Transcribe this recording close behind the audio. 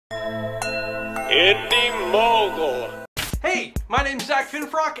Indie Mogul. Hey, my name's Zack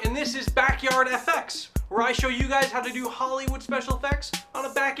and this is Backyard FX, where I show you guys how to do Hollywood special effects on a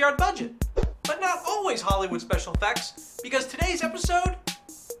backyard budget. But not always Hollywood special effects, because today's episode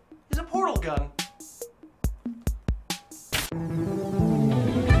is a portal gun.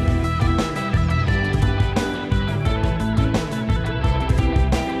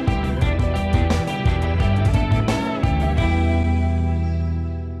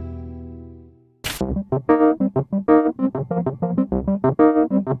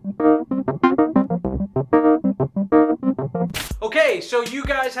 Okay, so you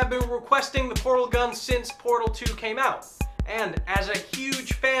guys have been requesting the portal gun since Portal 2 came out. And as a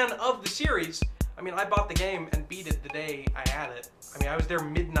huge fan of the series, I mean, I bought the game and beat it the day I had it. I mean, I was there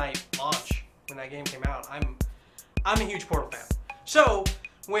midnight launch when that game came out. I'm a huge Portal fan. So,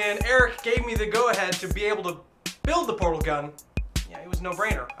 when Eric gave me the go-ahead to be able to build the portal gun, yeah, it was a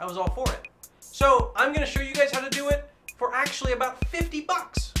no-brainer. I was all for it. So, I'm going to show you guys how to do it for actually about 50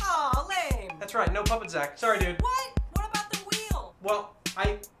 bucks. Aw, lame. That's right, no puppet Zack. Sorry, dude. What? What about the wheel? Well,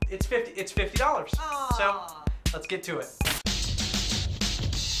 it's $50. Aww. So, let's get to it.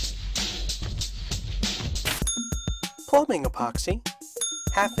 Plumbing epoxy,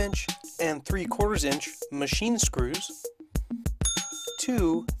 1/2 inch and 3/4 inch machine screws,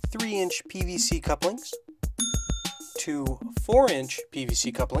 2 3-inch PVC couplings, 2 4-inch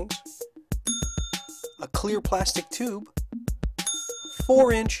PVC couplings, a clear plastic tube,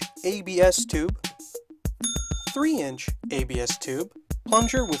 4-inch ABS tube, 3-inch ABS tube,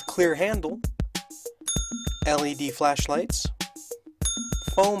 plunger with clear handle, LED flashlights,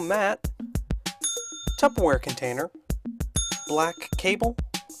 foam mat, Tupperware container, black cable,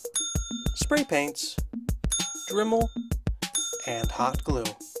 spray paints, Dremel, and hot glue.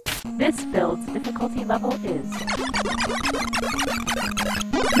 This build's difficulty level is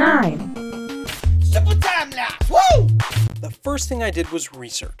 9. Simple time lapse. Woo! The first thing I did was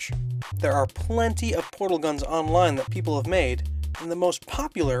research. There are plenty of portal guns online that people have made, and the most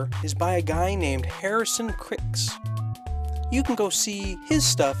popular is by a guy named Harrison Cricks. You can go see his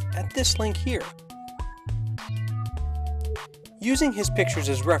stuff at this link here. Using his pictures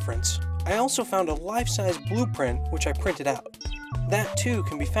as reference, I also found a life-size blueprint which I printed out. That too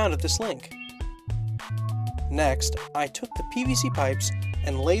can be found at this link. Next, I took the PVC pipes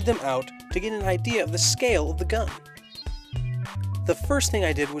and laid them out to get an idea of the scale of the gun. The first thing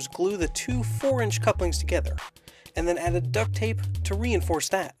I did was glue the 2 4-inch couplings together, and then added duct tape to reinforce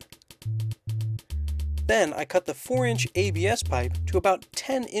that. Then I cut the 4-inch ABS pipe to about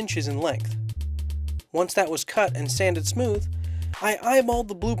 10 inches in length. Once that was cut and sanded smooth, I eyeballed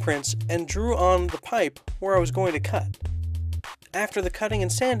the blueprints and drew on the pipe where I was going to cut. After the cutting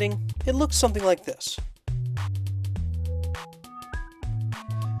and sanding, it looked something like this.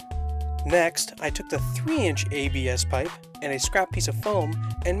 Next, I took the 3-inch ABS pipe and a scrap piece of foam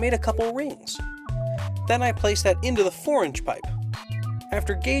and made a couple rings. Then I placed that into the 4-inch pipe.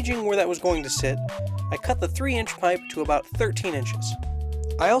 After gauging where that was going to sit, I cut the 3-inch pipe to about 13 inches.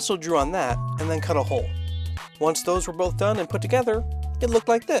 I also drew on that and then cut a hole. Once those were both done and put together, it looked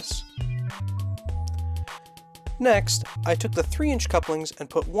like this. Next, I took the 3-inch couplings and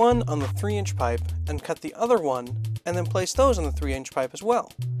put one on the 3-inch pipe and cut the other one and then placed those on the 3-inch pipe as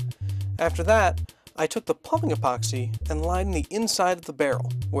well. After that, I took the plumbing epoxy and lined the inside of the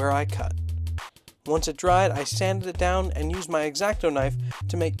barrel where I cut. Once it dried, I sanded it down and used my X-Acto knife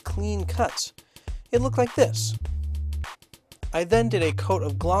to make clean cuts. It looked like this. I then did a coat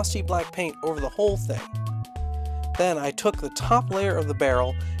of glossy black paint over the whole thing. Then I took the top layer of the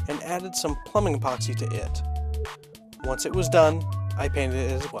barrel and added some plumbing epoxy to it. Once it was done, I painted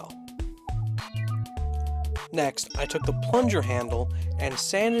it as well. Next, I took the plunger handle and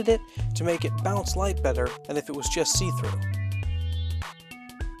sanded it to make it bounce light better than if it was just see-through.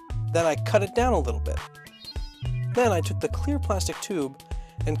 Then I cut it down a little bit. Then I took the clear plastic tube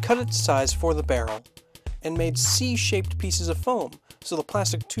and cut it to size for the barrel and made C-shaped pieces of foam so the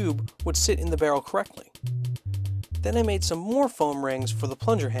plastic tube would sit in the barrel correctly. Then I made some more foam rings for the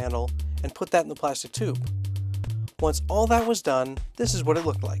plunger handle and put that in the plastic tube. Once all that was done, this is what it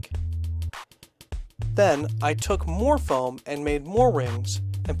looked like. Then I took more foam and made more rings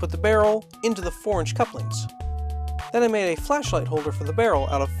and put the barrel into the 4-inch couplings. Then I made a flashlight holder for the barrel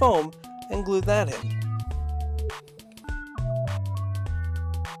out of foam and glued that in.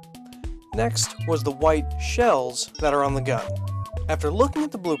 Next was the white shells that are on the gun. After looking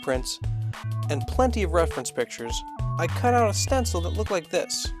at the blueprints and plenty of reference pictures, I cut out a stencil that looked like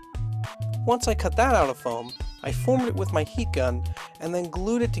this. Once I cut that out of foam, I formed it with my heat gun and then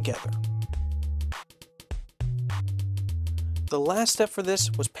glued it together. The last step for this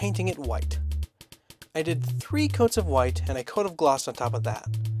was painting it white. I did 3 coats of white and a coat of gloss on top of that.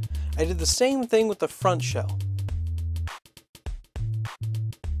 I did the same thing with the front shell.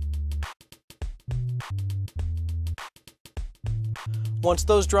 Once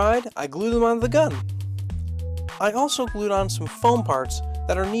those dried, I glued them onto the gun. I also glued on some foam parts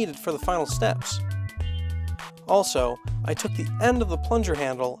that are needed for the final steps. Also, I took the end of the plunger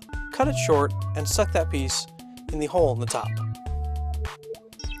handle, cut it short, and stuck that piece in the hole in the top.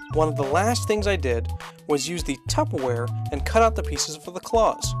 One of the last things I did was use the Tupperware and cut out the pieces for the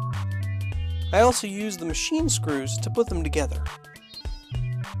claws. I also used the machine screws to put them together.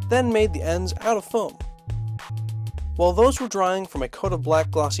 Then made the ends out of foam. While those were drying from a coat of black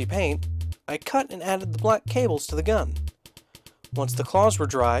glossy paint, I cut and added the black cables to the gun. Once the claws were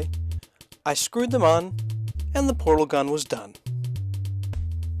dry, I screwed them on, and the portal gun was done.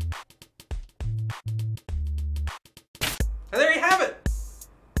 And there you have it!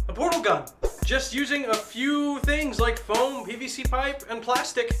 A portal gun. Just using a few things like foam, PVC pipe, and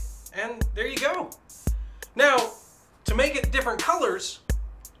plastic, and there you go. Now, to make it different colors,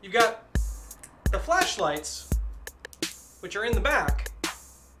 you've got the flashlights, which are in the back.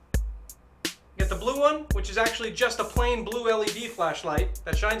 You get the blue one, which is actually just a plain blue LED flashlight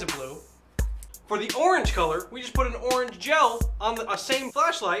that shines a blue. For the orange color, we just put an orange gel on the same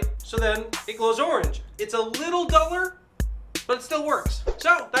flashlight, so then it glows orange. It's a little duller, but it still works.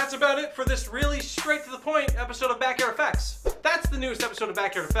 So that's about it for this really straight to the point episode of Backyard Effects. That's the newest episode of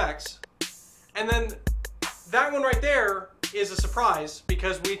Backyard Effects. And then that one right there is a surprise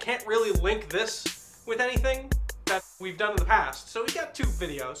because we can't really link this with anything that we've done in the past. So we got 2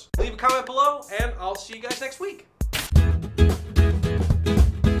 videos. Leave a comment below and I'll see you guys next week.